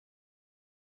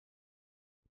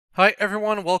Hi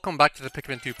everyone, welcome back to the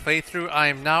Pikmin 2 playthrough. I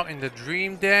am now in the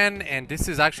Dream Den, and this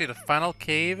is actually the final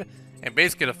cave, and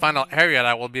basically the final area that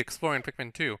I will be exploring in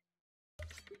Pikmin 2.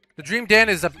 The Dream Den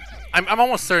is I'm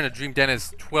almost certain the Dream Den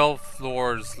is 12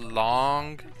 floors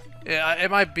long.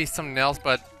 It might be something else,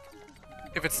 but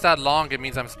if it's that long, it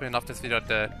means I'm spinning off this video at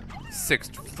the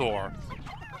 6th floor.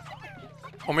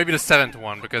 Or maybe the 7th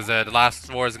one, because the last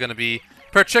floor is going to be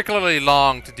particularly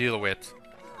long to deal with.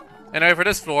 Anyway, for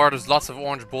this floor, there's lots of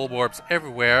orange bulb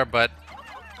everywhere, but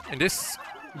in this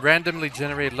randomly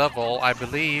generated level, I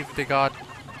believe they got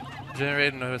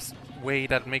generated in a way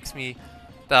that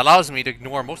allows me to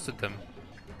ignore most of them.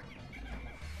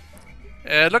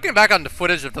 Looking back on the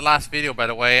footage of the last video, by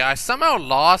the way, I somehow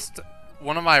lost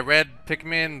one of my red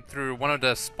Pikmin through one of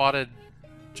the spotted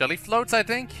jelly floats, I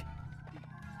think?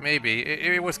 Maybe.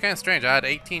 It was kind of strange. I had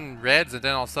 18 reds, and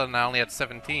then all of a sudden I only had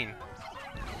 17.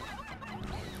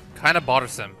 Kind of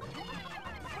bothersome.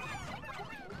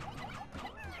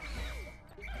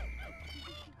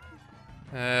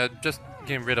 Just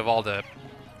getting rid of all the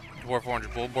dwarf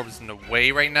orange bulbs in the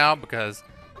way right now because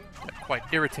they're quite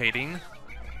irritating.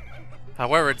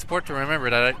 However, it's important to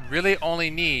remember that I really only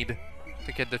need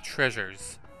to get the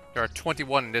treasures. There are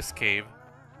 21 in this cave.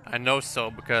 I know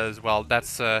so because, well,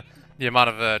 that's the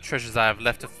amount of treasures I have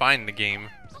left to find in the game.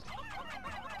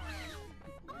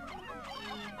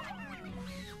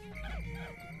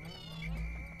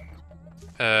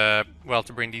 Well,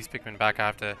 to bring these Pikmin back, I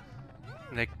have to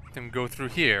make them go through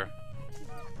here.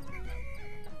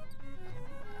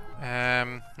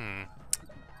 I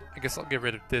guess I'll get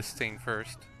rid of this thing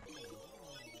first.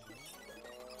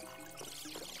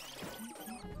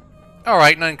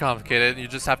 Alright, nothing complicated. You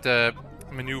just have to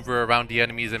maneuver around the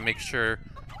enemies and make sure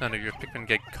none of your Pikmin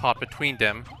get caught between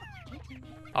them.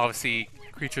 Obviously,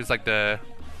 creatures like the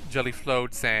jelly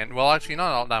floats and, well, actually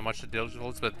not all that much the jelly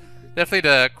floats, but definitely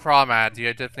the crawmads you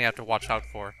definitely have to watch out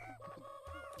for.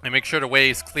 And make sure the way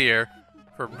is clear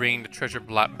for bringing the treasure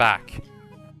back.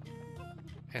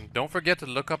 And don't forget to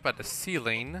look up at the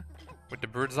ceiling with the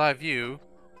bird's eye view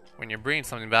when you're bringing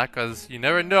something back, because you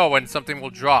never know when something will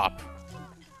drop.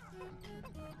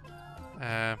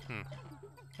 I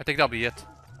think that'll be it.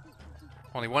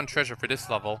 Only one treasure for this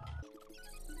level.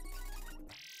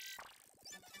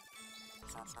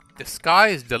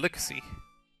 Disguised delicacy.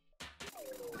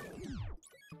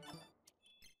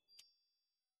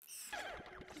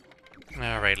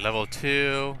 Alright, level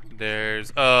 2.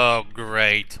 There's... oh,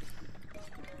 great.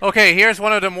 Okay, here's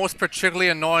one of the most particularly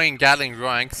annoying Gatling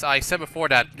Groinks. I said before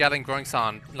that Gatling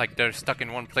Groinks like, they're stuck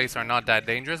in one place are not that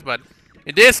dangerous, but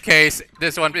in this case,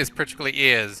 this one particularly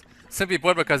is. Simply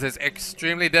put, because it's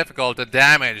extremely difficult to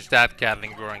damage that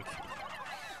Gatling Groink.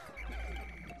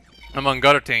 Among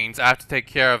other things, I have to take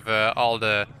care of all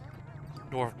the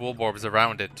dwarf bulbs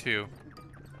around it, too.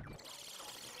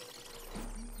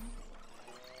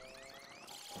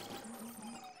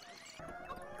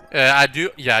 I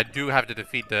do have to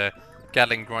defeat the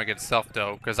Gatling Groink itself,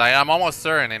 though, because I'm almost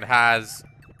certain it has...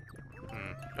 do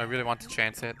I really want to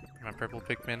chance it? My purple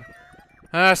Pikmin?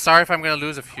 Sorry if I'm gonna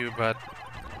lose a few, but...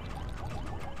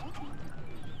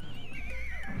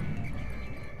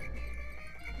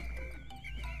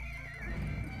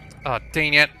 oh,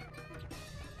 dang it.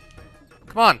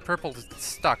 Come on, purple is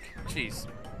stuck. Jeez.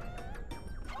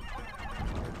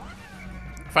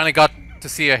 Finally got to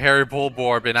see a hairy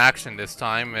bulborb in action this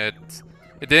time. It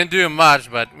didn't do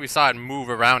much, but we saw it move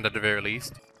around at the very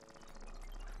least.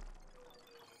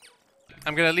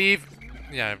 I'm gonna leave.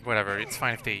 Yeah, whatever. It's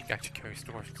fine if they actually carry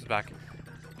dwarfs back.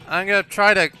 I'm gonna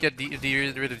try to get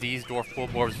rid of these dwarf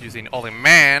bulborbs using Only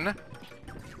Man.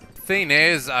 Thing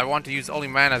is, I want to use Only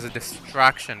Man as a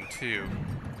distraction too.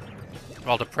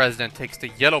 While the president takes the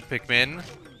yellow Pikmin.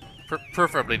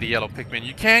 Preferably the yellow Pikmin.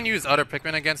 You can use other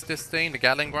Pikmin against this thing, the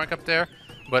Gatling Groink up there,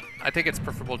 but I think it's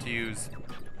preferable to use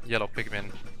yellow Pikmin.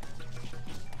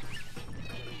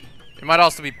 It might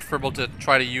also be preferable to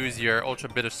try to use your Ultra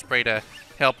Bitter Spray to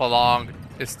help along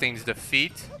this thing's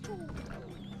defeat.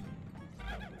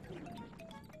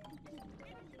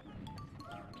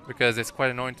 Because it's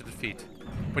quite annoying to defeat.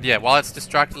 But yeah, while it's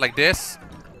distracted like this,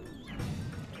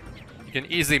 you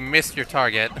can easily miss your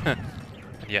target.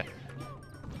 Yeah.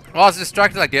 While it's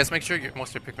distracted like this, make sure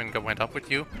most of your Pikmin went up with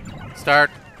you.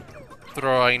 Start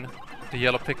throwing the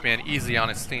yellow Pikmin easily on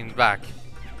its thing's back.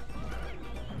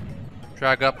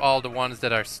 Drag up all the ones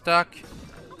that are stuck.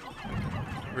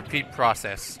 Repeat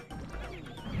process.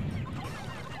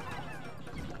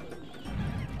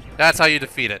 That's how you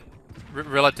defeat it.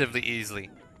 Relatively easily.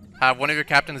 Have one of your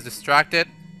captains distracted,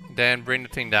 then bring the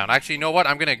thing down. Actually, you know what?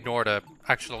 I'm gonna ignore the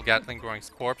actual Gatling Groink's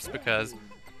corpse because,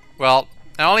 well,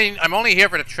 I'm only here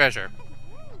for the treasure.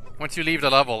 Once you leave the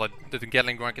level, the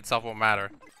Gatling Grunt itself won't matter.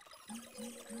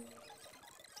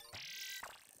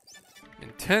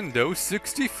 Nintendo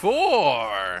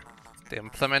 64! The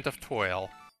Implement of Toil.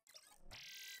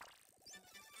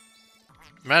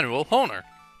 Manual Honer.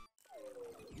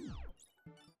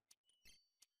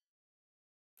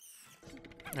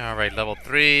 Alright, level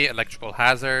 3, electrical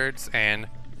hazards, and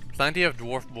plenty of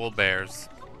dwarf bull bears.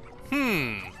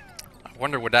 I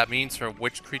wonder what that means for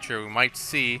which creature we might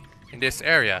see in this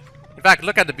area. In fact,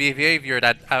 look at the behavior of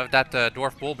that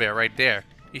dwarf bull bear right there.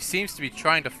 He seems to be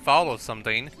trying to follow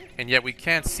something, and yet we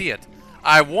can't see it.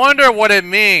 I wonder what it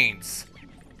means!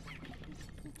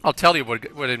 I'll tell you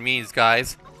what it means,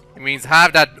 guys. It means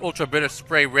have that ultra bitter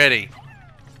spray ready.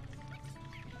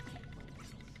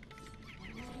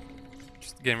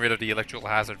 Just getting rid of the electrical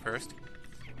hazard first.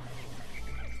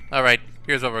 Alright,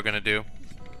 here's what we're gonna do.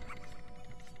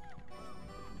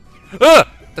 Ugh!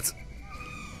 That's...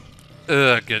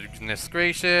 Ugh, goodness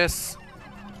gracious.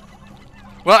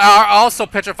 Well, I also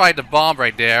petrified the bomb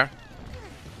right there.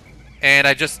 And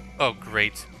I just... Oh,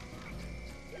 great.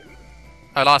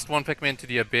 I lost one Pikmin to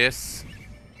the abyss.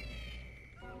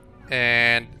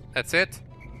 And that's it.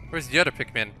 Where's the other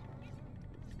Pikmin?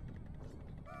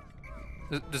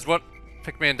 There's one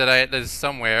Pikmin that is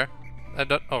somewhere. I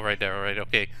don't... Oh, right there. Alright,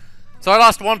 okay. So I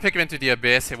lost one Pikmin to the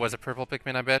abyss. It was a purple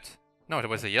Pikmin, I bet. No, it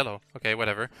was a yellow. Okay,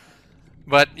 whatever.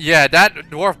 But yeah, that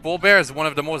dwarf bull bear is one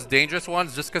of the most dangerous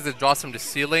ones just because it drops from the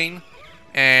ceiling.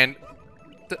 And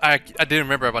I didn't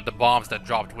remember about the bombs that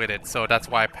dropped with it, so that's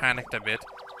why I panicked a bit.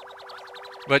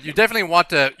 But you definitely want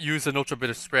to use an ultra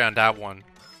bitter spray on that one.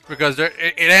 Because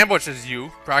it ambushes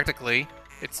you, practically.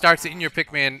 It starts eating your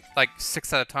Pikmin like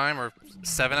 6 at a time, or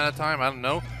 7 at a time, I don't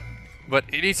know. But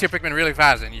it eats your Pikmin really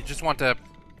fast, and you just want to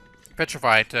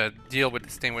petrify to deal with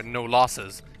this thing with no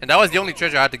losses. And that was the only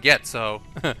treasure I had to get, so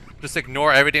just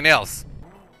ignore everything else.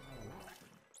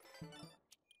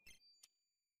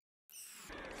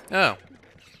 Oh.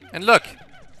 And look,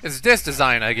 it's this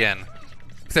design again.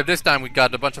 Except this time we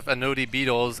got a bunch of Anodi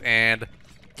beetles and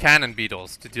cannon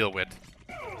beetles to deal with.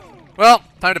 Well,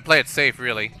 time to play it safe,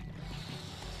 really.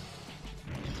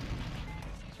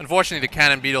 Unfortunately, the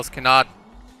cannon beetles cannot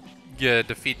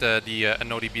defeat the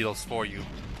Anodi beetles for you.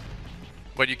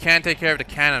 But you can take care of the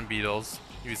cannon beetles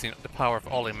using the power of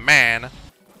All in Man.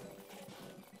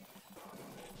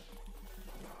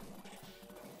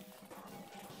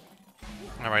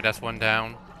 Alright, that's one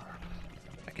down.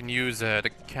 I can use the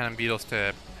cannon beetles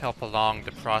to help along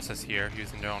the process here,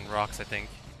 using their own rocks, I think.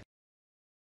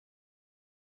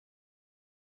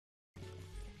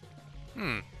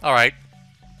 Alright.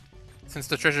 Since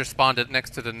the treasure spawned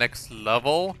next to the next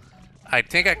level, I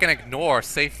think I can ignore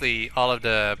safely all of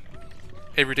the...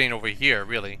 everything over here,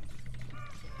 really.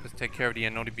 Just take care of the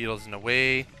Anodi beetles in a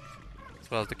way,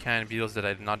 as well as the cannon beetles that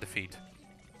I did not defeat.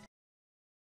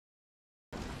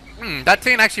 That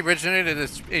thing actually regenerated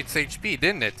its HP,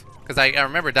 didn't it? Because I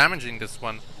remember damaging this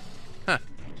one. Huh.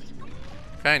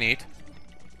 Kinda neat.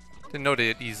 Didn't know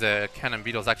that these cannon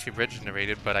beetles actually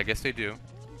regenerated, but I guess they do.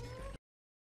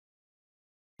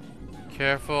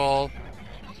 Careful.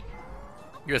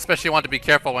 You especially want to be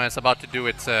careful when it's about to do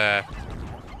its,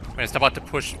 when it's about to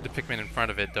push the Pikmin in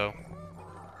front of it, though.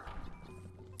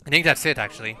 I think that's it,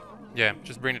 actually. Yeah,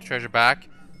 just bring the treasure back.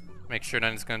 Make sure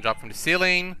nothing's gonna drop from the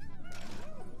ceiling.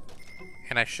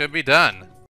 And I should be done.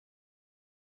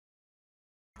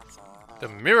 The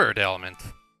mirrored element.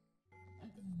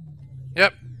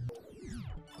 Yep.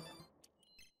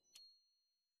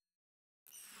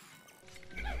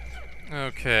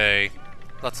 Okay.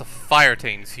 Lots of fire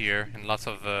tains here, and lots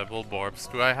of bulborbs.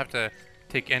 Do I have to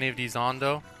take any of these on,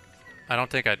 though? I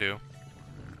don't think I do.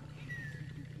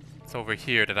 It's over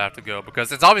here that I have to go,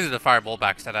 because it's obviously the fire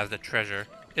bullbacks that has the treasure.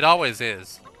 It always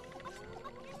is.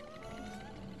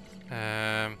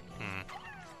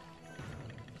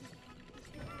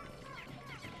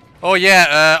 Oh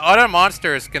yeah, other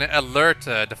monsters can alert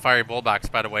the fire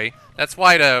bullbacks, by the way. That's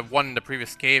why the one in the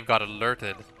previous cave got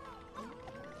alerted.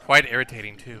 Quite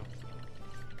irritating, too.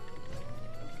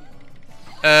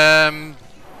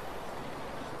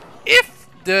 If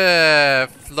the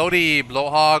floaty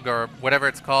blowhog, or whatever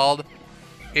it's called,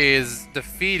 is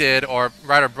defeated, or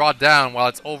rather brought down while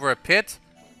it's over a pit,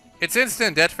 it's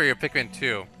instant death for your Pikmin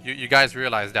too. You guys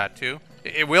realize that too?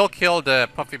 It will kill the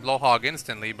puffy blowhog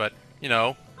instantly, but, you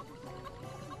know,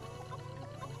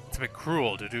 it's a bit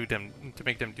cruel to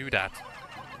make them do that.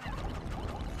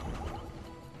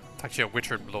 It's actually a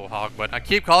witchered blowhog, but I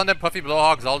keep calling them puffy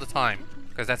blowhogs all the time,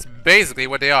 because that's basically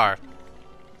what they are.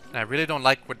 And I really don't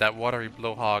like what that watery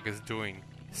blowhog is doing,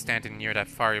 standing near that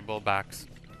fiery bullbacks.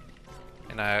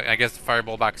 And I guess the fiery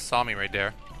bullbacks saw me right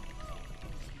there.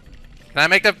 Can I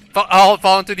make them all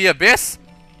fall into the abyss?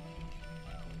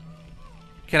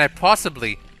 Can I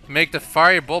possibly make the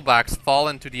fiery bullbacks fall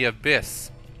into the abyss?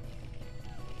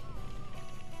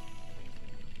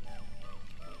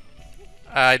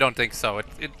 I don't think so.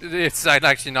 It's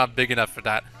actually not big enough for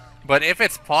that. But if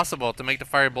it's possible to make the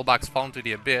fiery bullbacks fall into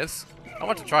the abyss, I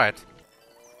want to try it.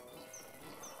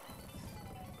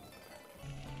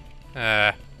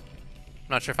 I'm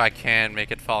not sure if I can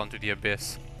make it fall into the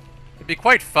abyss. It'd be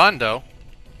quite fun, though.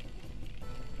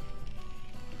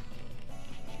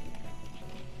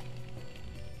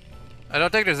 I don't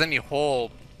think there's any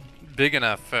hole big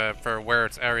enough for where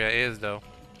its area is, though.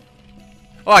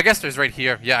 Oh, I guess there's right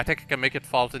here. Yeah, I think I can make it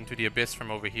fall into the abyss from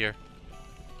over here.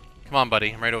 Come on,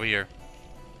 buddy. I'm right over here.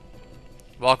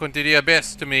 Welcome to the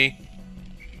abyss to me.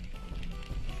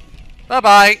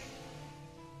 Bye-bye.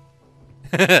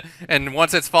 And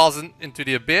once it falls into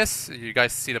the abyss, you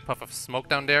guys see the puff of smoke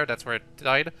down there? That's where it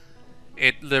died.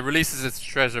 It releases its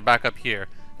treasure back up here.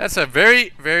 That's a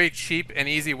very, very cheap and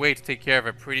easy way to take care of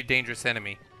a pretty dangerous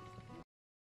enemy.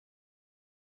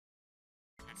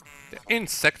 The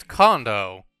insect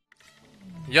condo.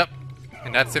 Yep,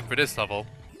 and that's it for this level.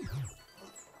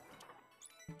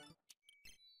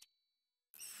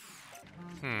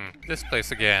 This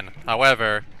place again.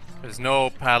 However, there's no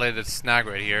paletted snag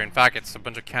right here. In fact, it's a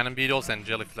bunch of cannon beetles and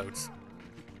jelly floats.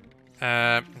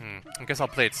 I guess I'll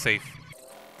play it safe.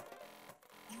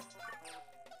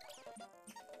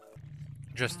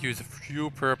 Just use a few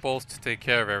purples to take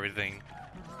care of everything.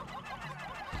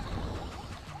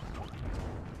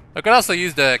 I could also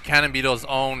use the cannon beetle's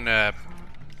own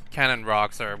cannon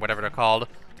rocks, or whatever they're called,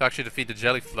 to actually defeat the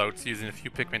jelly floats, using a few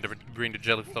Pikmin to bring the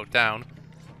jelly float down.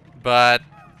 But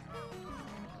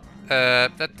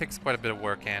that takes quite a bit of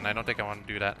work, and I don't think I want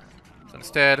to do that. So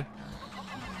instead,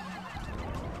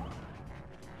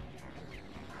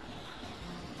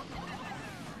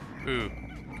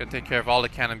 gotta take care of all the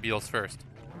cannon beetles first.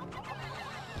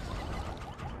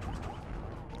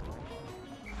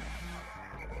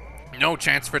 No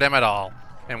chance for them at all.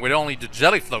 And with only the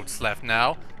jelly floats left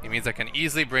now, it means I can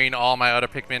easily bring all my other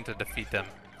Pikmin to defeat them.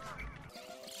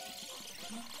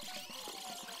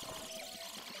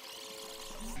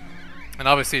 And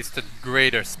obviously it's the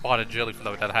greater spotted jelly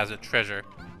float that has a treasure.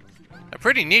 A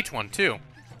pretty neat one too.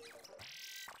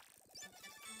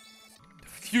 The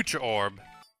future orb.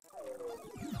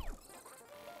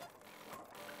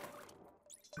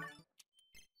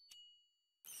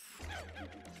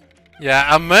 Yeah,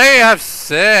 I may have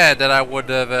said that I would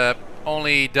have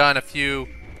only done a few,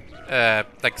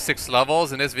 like 6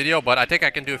 levels in this video, but I think I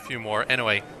can do a few more.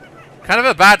 Anyway, kind of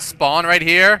a bad spawn right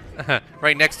here,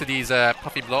 right next to these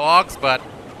puffy blowhogs, but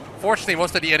fortunately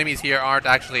most of the enemies here aren't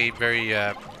actually very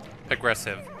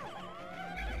aggressive.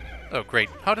 Oh great,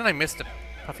 how did I miss the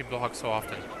puffy blowhog so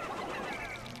often?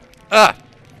 Ah!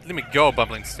 Let me go,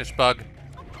 bumbling snitch bug.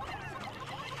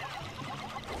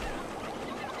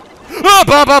 Ah!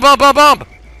 Bomb, bomb, bomb, bomb, bomb!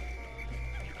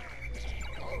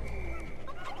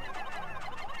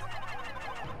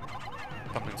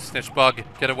 Bumbling snitch bug,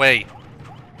 get away.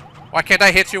 Why can't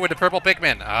I hit you with the purple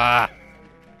Pikmin? Ah.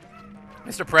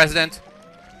 Mr. President,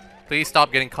 please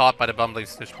stop getting caught by the bumbling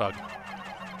snitch bug.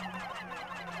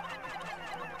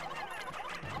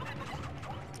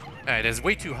 Alright, it's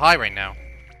way too high right now.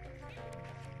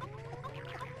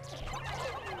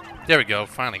 There we go,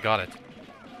 finally got it.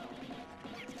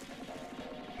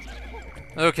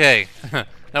 Okay,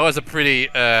 that was a pretty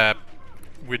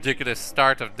ridiculous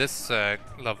start of this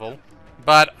level,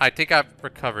 but I think I've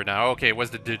recovered now. Okay, it was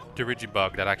the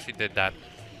Dirigibug that actually did that.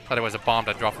 Thought it was a bomb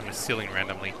that dropped from the ceiling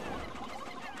randomly.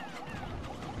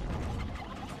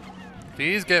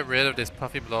 Please get rid of this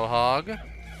puffy blowhog.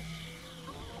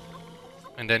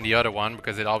 And then the other one,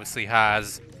 because it obviously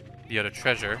has the other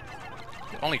treasure.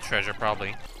 The only treasure,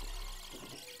 probably.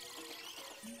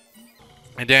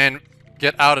 And then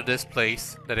get out of this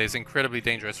place that is incredibly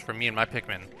dangerous for me and my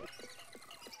Pikmin.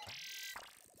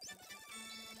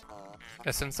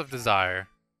 Essence of Desire.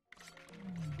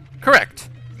 Correct!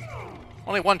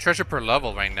 Only 1 treasure per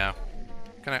level right now.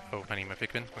 Can I... Oh, I need my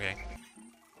Pikmin. Okay.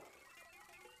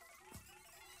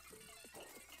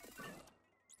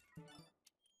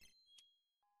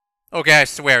 Okay, I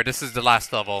swear, this is the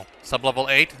last level. Sub-level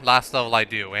 8, last level I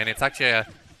do. And it's actually a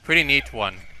pretty neat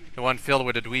one. The one filled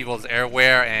with the Dweevil's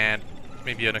airware and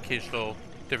maybe an occasional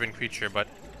different creature, but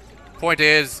point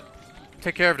is,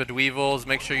 take care of the Dweevils,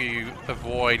 make sure you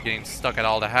avoid getting stuck at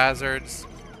all the hazards,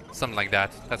 something like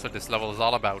that. That's what this level is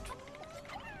all about.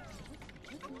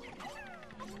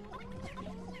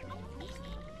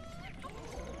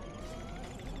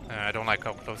 I don't like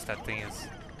how close that thing is.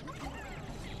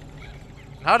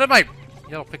 How did my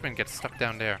yellow Pikmin get stuck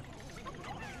down there?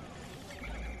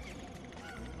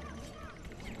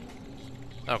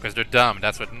 Oh, because they're dumb.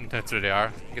 That's what they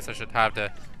are. I guess I should have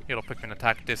the yellow Pikmin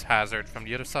attack this hazard from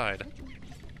the other side.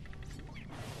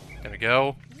 There we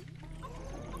go.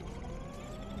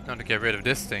 Now to get rid of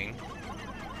this thing.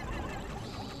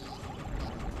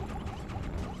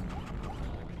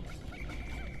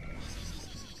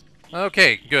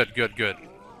 Okay, good, good, good.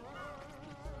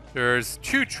 There's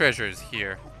 2 treasures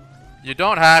here. You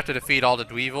don't have to defeat all the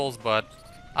Dweevils, but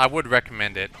I would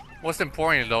recommend it. Most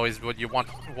important though is what you want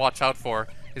to watch out for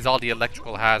is all the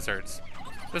electrical hazards.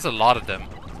 There's a lot of them.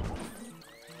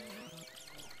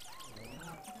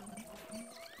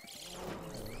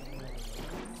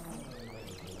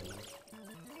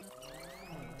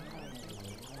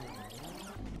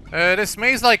 This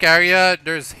maze-like area,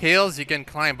 there's hills you can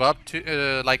climb up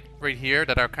to, like right here,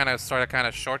 that are kind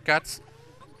of shortcuts.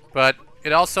 But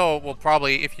it also will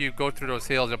probably, if you go through those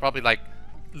hills, you'll probably like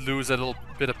lose a little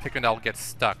bit of Pikmin that will get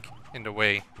stuck in the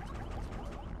way.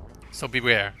 So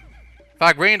beware. In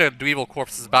fact, bringing the Dweevil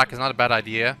corpses back is not a bad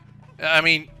idea. I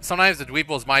mean, sometimes the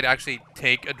Dweevils might actually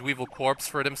take a Dweevil corpse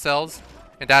for themselves,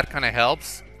 and that kind of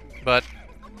helps. But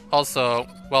also,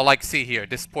 well, like see here,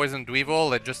 this poison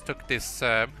Dweevil, it just took this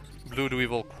blue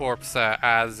Dweevil corpse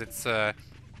as its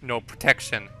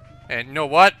protection. And you know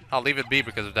what? I'll leave it be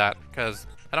because of that, because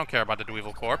I don't care about the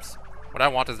Dweevil corpse. What I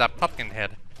want is that pumpkin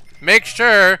head. Make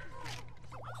sure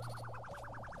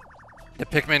the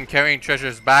Pikmin carrying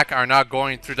treasures back are not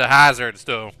going through the hazards,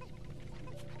 though.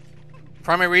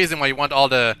 Primary reason why you want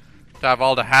to have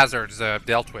all the hazards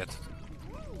dealt with,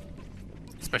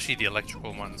 especially the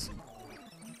electrical ones.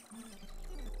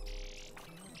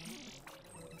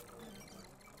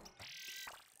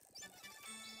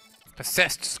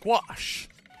 Assessed squash.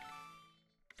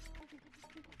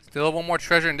 Still one more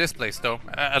treasure in this place, though.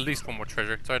 At least one more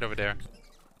treasure. It's right over there.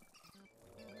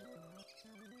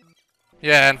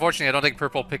 Yeah, unfortunately, I don't think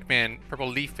purple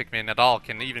leaf Pikmin at all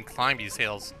can even climb these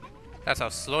hills. That's how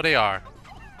slow they are.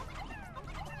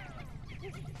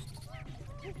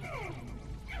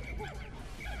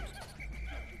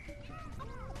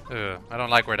 I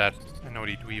don't like where that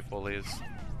Noddy Dweevil is.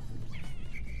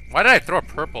 Why did I throw a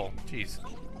purple? Jeez.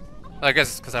 I guess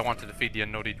it's because I want to defeat the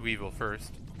Noddy Dweevil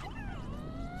first.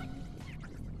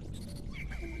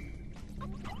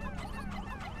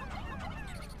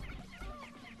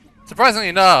 Surprisingly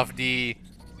enough, the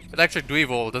electric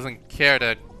Dweevil doesn't care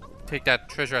to take that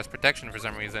treasure as protection for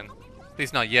some reason. At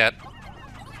least not yet.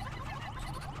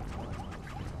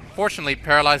 Fortunately,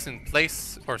 paralyzed in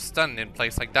place or stunned in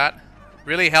place like that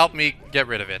really helped me get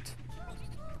rid of it.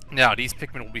 Now, these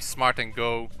Pikmin will be smart and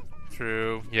go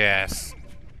through... Yes.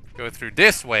 Go through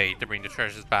this way to bring the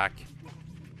treasures back.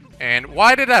 And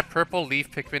why did that purple leaf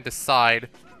Pikmin decide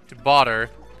to bother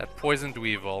that poison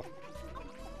Dweevil?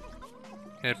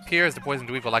 And it appears the poison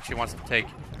Dweevil actually wants to take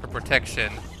for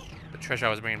protection the treasure I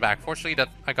was bringing back. Fortunately, that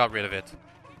I got rid of it.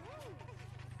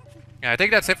 Yeah, I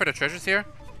think that's it for the treasures here.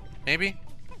 Maybe?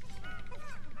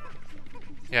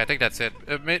 Yeah, I think that's it.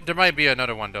 There might be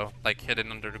another one, though, like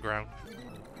hidden under the ground.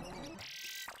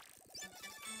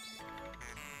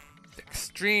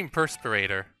 Extreme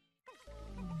Perspirator.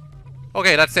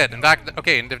 Okay, that's it. In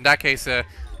that case,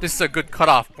 this is a good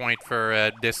cutoff point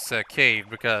for this cave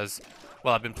because,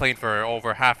 well, I've been playing for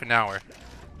over half an hour.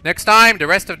 Next time, the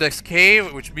rest of this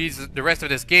cave, which means the rest of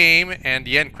this game, and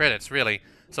the end credits, really.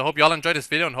 So I hope you all enjoyed this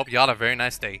video and hope you all have a very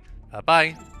nice day.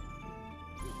 Bye-bye.